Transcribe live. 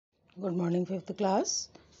Good morning, fifth class.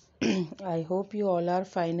 I hope you all are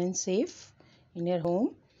fine and safe in your home.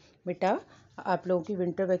 बेटा आप लोगों की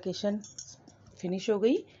winter vacation finish हो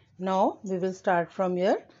गई. Now we will start from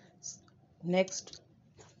your next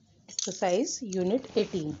exercise unit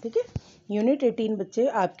 18. ठीक है, unit 18 बच्चे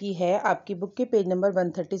आपकी है, आपकी बुक के पेज नंबर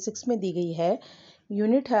 136 में दी गई है.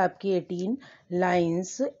 यूनिट है आपकी 18,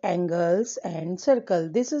 lines, angles and circle.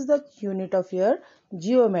 This is the unit of your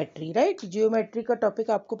geometry. Right, geometry का टॉपिक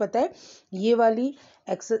आपको पता है. ये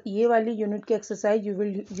वाली यूनिट की exercise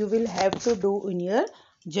you will have to do in your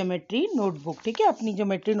geometry notebook. ठीक है, अपनी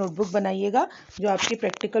ज्योमेट्री नोटबुक बनाइएगा, जो आपकी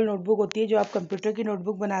प्रैक्टिकल नोटबुक होती है, जो आप कंप्यूटर की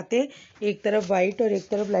नोटबुक बनाते हैं, एक तरफ वाइट और एक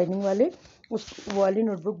तरफ लाइनिंग वाले, उस वाली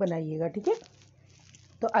नोटबुक बनाइएगा. ठीक है,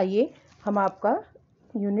 तो आइए हम आपका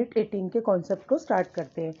यूनिट 18 के कॉन्सेप्ट को स्टार्ट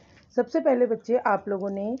करते हैं. सबसे पहले बच्चे आप लोगों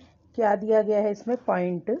ने क्या दिया गया है इसमें,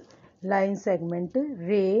 पॉइंट, लाइन सेगमेंट,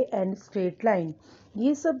 रे एंड स्ट्रेट लाइन.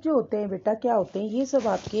 ये सब जो होते हैं बेटा क्या होते हैं, ये सब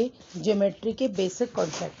आपके ज्योमेट्री के बेसिक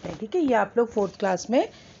कॉन्सेप्ट हैं. ठीक है, ये आप लोग 4th क्लास में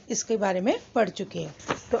इसके बारे में पढ़ चुके हैं.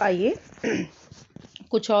 तो आइए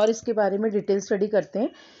कुछ और इसके बारे में डिटेल स्टडी करते हैं.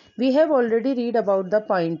 We have already read about the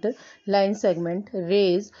point, line segment,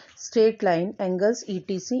 rays, straight line, angles,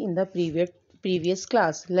 etc. in the previous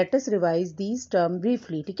class. Let us revise these terms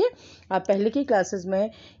briefly. ठीक है, आप पहले की क्लासेस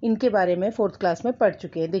में इनके बारे में 4th क्लास में पढ़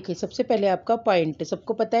चुके हैं. देखिए, सबसे पहले आपका पॉइंट,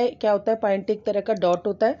 सबको पता है क्या होता है. पॉइंट एक तरह का डॉट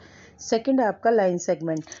होता है. सेकंड है आपका लाइन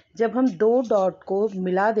सेगमेंट. जब हम दो डॉट को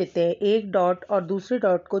मिला देते हैं, एक डॉट और दूसरे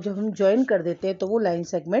डॉट को जब हम ज्वाइन कर देते हैं, तो वो लाइन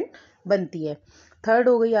सेगमेंट बनती है. थर्ड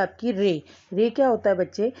हो गई आपकी रे. रे क्या होता है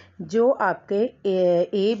बच्चे, जो आपके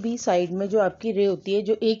ए बी साइड में जो आपकी रे होती है,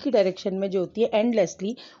 जो एक ही डायरेक्शन में जो होती है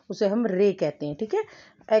एंडलेसली, उसे हम रे कहते हैं. ठीक है,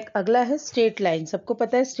 एक अगला है स्ट्रेट लाइन. सबको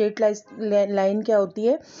पता है स्ट्रेट लाइन क्या होती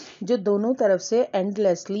है, जो दोनों तरफ से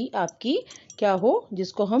एंडलेसली आपकी क्या हो,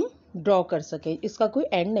 जिसको हम ड्रॉ कर सकें, इसका कोई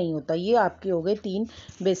एंड नहीं होता. ये आपके हो गए 3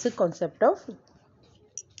 बेसिक कॉन्सेप्ट ऑफ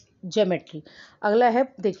ज्योमेट्री. अगला है,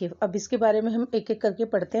 देखिए अब इसके बारे में हम एक एक करके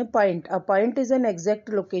पढ़ते हैं. Point. A point is an exact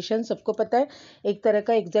location. सबको पता है एक तरह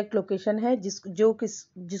का एग्जैक्ट लोकेशन है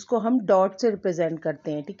जिसको हम डॉट से रिप्रेजेंट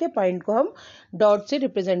करते हैं. ठीक है, पॉइंट को हम डॉट से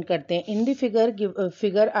रिप्रेजेंट करते हैं. In the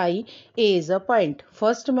figure I A is a point.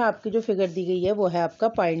 First में आपकी जो फिगर दी गई है वो है आपका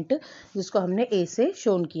पॉइंट, जिसको हमने ए से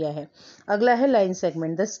शोन किया है. अगला है line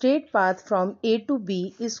segment. The straight path from A to be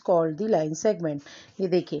is called the line segment. ये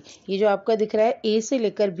देखिए, ये जो आपका दिख रहा है ए से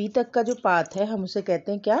लेकर बी तक का जो पाथ है, हम उसे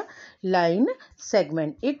कहते हैं क्या, line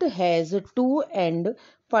segment. It has 2 and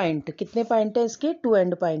point. कितने पॉइंट है इसके, 2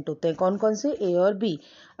 एंड पॉइंट होते हैं. कौन कौन से, ए और बी.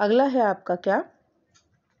 अगला है आपका क्या,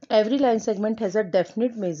 every line segment has a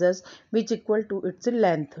definite measures which equal to its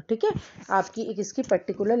length. ठीक है, आपकी एक इसकी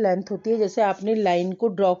पर्टिकुलर लेंथ होती है. जैसे आपने लाइन को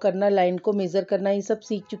ड्रॉ करना, लाइन को मेज़र करना, ये सब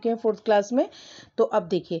सीख चुके हैं 4th क्लास में. तो अब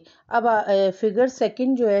देखिए, अब फिगर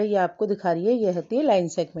सेकंड जो है ये आपको दिखा रही है, ये होती है लाइन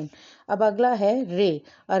सेगमेंट. अब अगला है रे.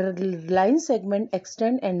 और line segment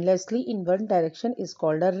extend endlessly in one direction is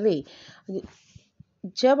called a रे.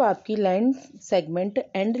 जब आपकी लाइन सेगमेंट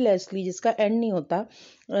एंडलेसली, जिसका एंड नहीं होता,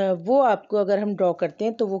 वो आपको अगर हम ड्रॉ करते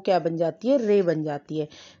हैं तो वो क्या बन जाती है, रे बन जाती है.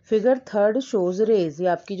 Figure third shows raise. ये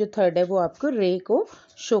आपकी जो थर्ड है वो आपको रे को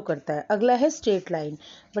शो करता है. अगला है स्ट्रेट लाइन.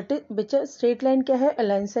 बट बच्चा स्ट्रेट लाइन क्या है,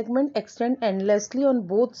 line segment extend endlessly on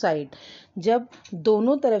both side. जब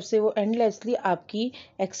दोनों तरफ से वो एंडलेसली आपकी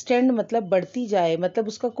एक्सटेंड मतलब बढ़ती जाए, मतलब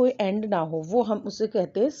उसका कोई एंड ना हो, वो हम उसे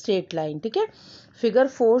कहते हैं स्ट्रेट लाइन. ठीक है, figure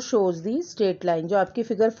 4 shows the straight line. जो आपकी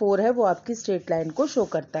फिगर 4 है वो आपकी स्ट्रेट लाइन को शो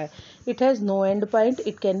करता है. It has no and point.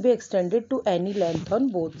 It can be extended to any length on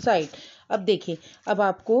both side. अब देखिए, अब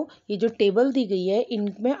आपको ये जो टेबल दी गई है,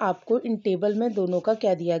 इनमें आपको इन टेबल में दोनों का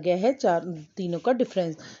क्या दिया गया है, तीनों का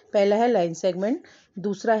डिफरेंस. पहला है लाइन सेगमेंट,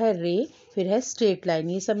 दूसरा है रे, फिर है स्ट्रेट लाइन.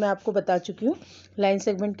 ये सब मैं आपको बता चुकी हूँ. लाइन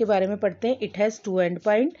सेगमेंट के बारे में पढ़ते हैं. It has 2 and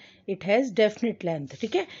point. It has definite length.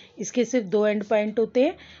 ठीक है, इसके सिर्फ 2 एंड पॉइंट होते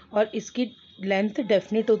हैं और इसकी लेंथ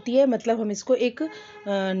डेफिनेट होती है, मतलब हम इसको एक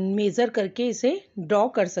मेज़र करके इसे ड्रॉ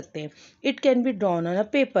कर सकते हैं. It can be drawn on a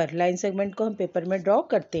paper. Line segment को हम पेपर में ड्रॉ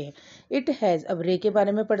करते हैं. इट हैज़, अब रे के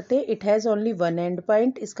बारे में पढ़ते हैं. It has only 1 and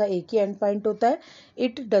point. इसका एक ही एंड पॉइंट होता है.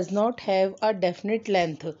 It does not have a definite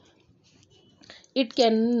length. It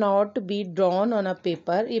can not be drawn on a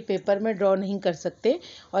paper. ये पेपर में ड्रॉ नहीं कर सकते.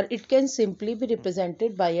 और it can simply be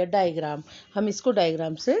represented by a diagram. हम इसको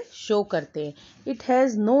डायग्राम से शो करते हैं. It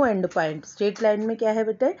has no and point. Straight line में क्या है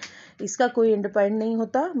बेटे, इसका कोई एंड पॉइंट नहीं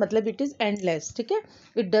होता, मतलब इट इज़ एंडलेस. ठीक है,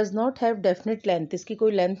 it does not have definite length. इसकी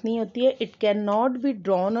कोई लेंथ नहीं होती है. It can not be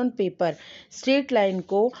drawn on paper. Straight line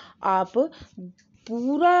को आप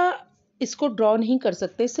पूरा इसको ड्रॉ नहीं कर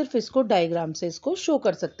सकते, सिर्फ इसको डायग्राम से इसको शो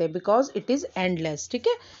कर सकते हैं, बिकॉज इट इज़ एंडलेस. ठीक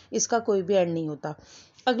है, इसका कोई भी एंड नहीं होता.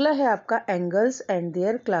 अगला है आपका एंगल्स एंड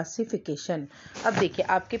देयर क्लासिफिकेशन। अब देखिए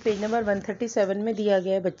आपके पेज नंबर 137 में दिया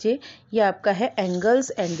गया है बच्चे, ये आपका है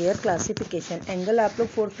angles and there classification. Angle आप लोग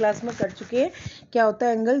 4th क्लास में कर चुके हैं। क्या होता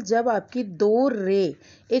है एंगल? जब आपकी दो रे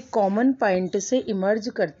एक कॉमन पॉइंट से इमर्ज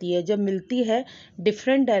करती है, जब मिलती है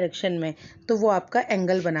डिफरेंट डायरेक्शन में, तो वो आपका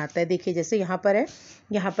एंगल बनाता है। देखिए जैसे यहाँ पर है,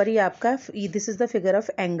 यहाँ पर ही आपका this is the figure of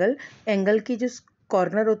angle. Angle की जो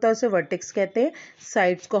कॉर्नर होता है उसे वर्टेक्स कहते हैं,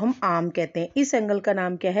 साइड्स को हम आर्म कहते हैं। इस एंगल का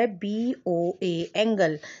नाम क्या है? BOA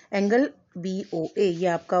angle. एंगल BOA ये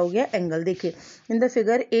आपका हो गया एंगल। देखिए in the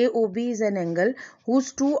figure AOB is an angle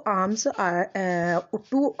whose two arms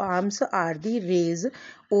are the rays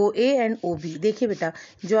OA and OB। देखिए बेटा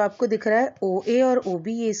जो आपको दिख रहा है OA और OB,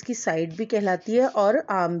 ये इसकी साइड भी कहलाती है और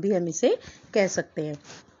आर्म भी हम इसे कह सकते हैं।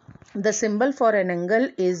 The symbol for an angle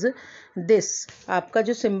is this. आपका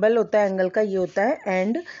जो सिंबल होता है एंगल का ये होता है,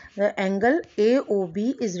 and angle AOB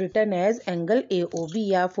is written as angle AOB।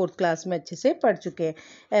 या 4th क्लास में अच्छे से पढ़ चुके हैं।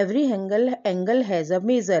 Every angle has a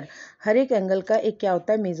major. हर एक एंगल का एक क्या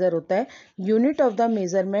होता है? मेजर होता है। Unit of the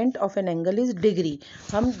measurement of an angle is degree.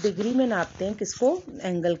 हम डिग्री में नापते हैं किसको?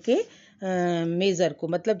 एंगल के मेज़र को।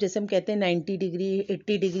 मतलब जैसे हम कहते हैं 90 डिग्री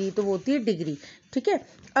 80 डिग्री, तो वो होती है डिग्री। ठीक है।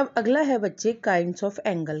 अब अगला है बच्चे काइंड्स ऑफ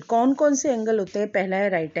एंगल। कौन कौन से एंगल होते हैं? पहला है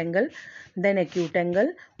right angle, then acute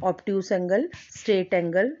angle, obtuse angle, straight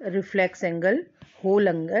angle, reflex angle, whole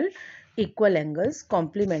angle, equal angles,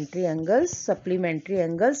 complementary angles, supplementary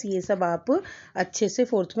angles. ये सब आप अच्छे से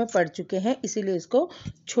 4th में पढ़ चुके हैं, इसीलिए इसको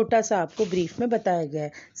छोटा सा आपको ब्रीफ में बताया गया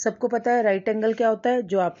है। सबको पता है राइट एंगल क्या होता है?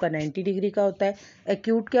 जो आपका 90 डिग्री का होता है।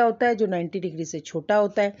 एक्यूट क्या होता है? जो 90 डिग्री से छोटा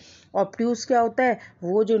होता है। ऑब्ट्यूस क्या होता है?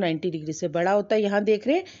 वो जो 90 डिग्री से बड़ा होता है। यहाँ देख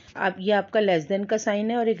रहे हैं आप, ये आपका लेस देन का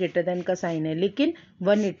साइन है और ये ग्रेटर देन का साइन है, लेकिन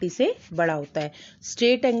 180 से बड़ा होता है।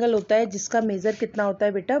 स्ट्रेट एंगल होता है जिसका मेजर कितना होता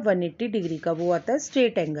है बेटा? 180 डिग्री का, वो आता है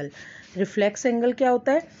स्ट्रेट एंगल। रिफ्लेक्स एंगल क्या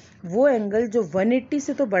होता है? वो एंगल जो 180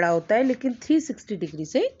 से तो बड़ा होता है लेकिन 360 डिग्री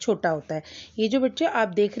से छोटा होता है। ये जो बच्चे आप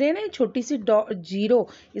देख रहे हैं ना, छोटी सी जीरो,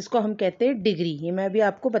 इसको हम कहते हैं डिग्री। ये मैं अभी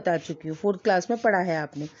आपको बता चुकी हूँ, 4th क्लास में पढ़ा है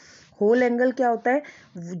आपने। होल एंगल क्या होता है?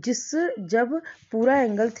 जब पूरा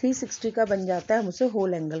एंगल 360 का बन जाता है हम उसे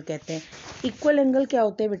होल एंगल कहते हैं। इक्वल एंगल क्या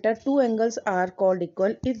होते हैं बेटा? Two angles are called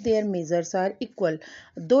equal if there measures are equal.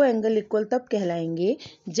 दो एंगल इक्वल तब कहलाएंगे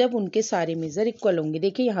जब उनके सारे मेजर इक्वल होंगे।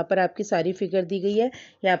 देखिए यहाँ पर आपकी सारी फिगर दी गई है।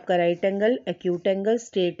 ये आपका right angle, acute angle,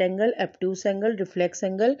 straight angle, obtuse angle, reflex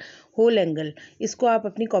angle, whole angle. इसको आप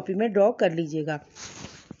अपनी कॉपी में ड्रॉ कर लीजिएगा।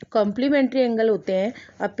 कॉम्प्लीमेंट्री एंगल होते हैं,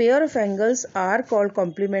 a pair of angles are called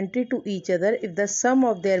complementary to each other if the some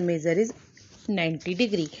of their major is 90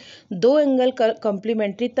 degree. दो angle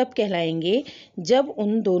complementary तब कहलाएंगे जब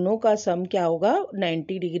उन दोनों का सम क्या होगा?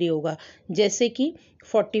 90 डिग्री होगा। जैसे कि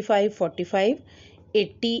 45 45,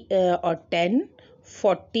 80 और 10,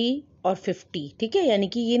 40 और 50। ठीक है, यानी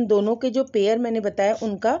कि इन दोनों के जो पेयर मैंने बताया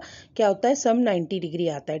उनका क्या होता है? सम 90 डिग्री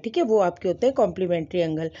आता है। ठीक है, वो आपके होते हैं कॉम्प्लीमेंट्री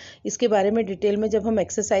एंगल। इसके बारे में डिटेल में जब हम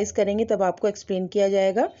एक्सरसाइज करेंगे तब आपको एक्सप्लेन किया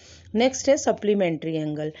जाएगा। नेक्स्ट है supplementary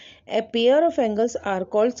angle. A pair of angles are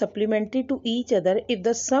called supplementary to each other if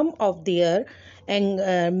the some of their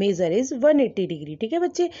major is 180 degree. ठीक है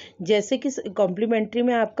बच्चे, जैसे कि कॉम्प्लीमेंट्री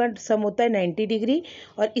में आपका सम होता है 90 डिग्री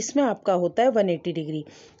और इसमें आपका होता है 180 डिग्री।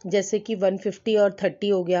 जैसे कि 150 और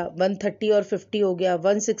 30 हो गया, 130 और 50 हो गया,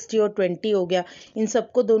 160 और 20 हो गया। इन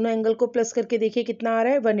सबको दोनों एंगल को प्लस करके देखिए कितना आ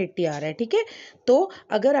रहा है? 180 आ रहा है। ठीक है, तो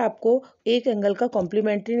अगर आपको एक एंगल का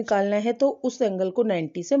कॉम्प्लीमेंट्री निकालना है तो उस एंगल को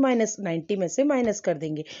 90 में से माइनस कर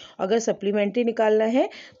देंगे। अगर सप्लीमेंट्री निकालना है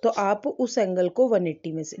तो आप उस एंगल को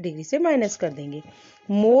 180 में से डिग्री से माइनस कर देंगे।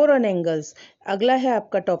 More on angles. अगला है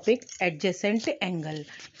आपका टॉपिक एडजेसेंट एंगल।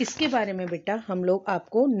 इसके बारे में बेटा हम लोग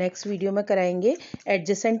आपको नेक्स्ट वीडियो में कराएंगे।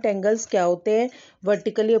 एडजेसेंट एंगल्स क्या होते हैं,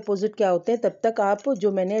 वर्टिकली अपोजिट क्या होते हैं। तब तक आप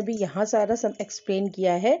जो मैंने अभी यहाँ सारा एक्सप्लेन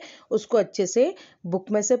किया है उसको अच्छे से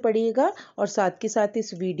बुक में से पढ़िएगा और साथ के साथ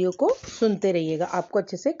इस वीडियो को सुनते रहिएगा, आपको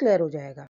अच्छे से क्लियर हो जाएगा।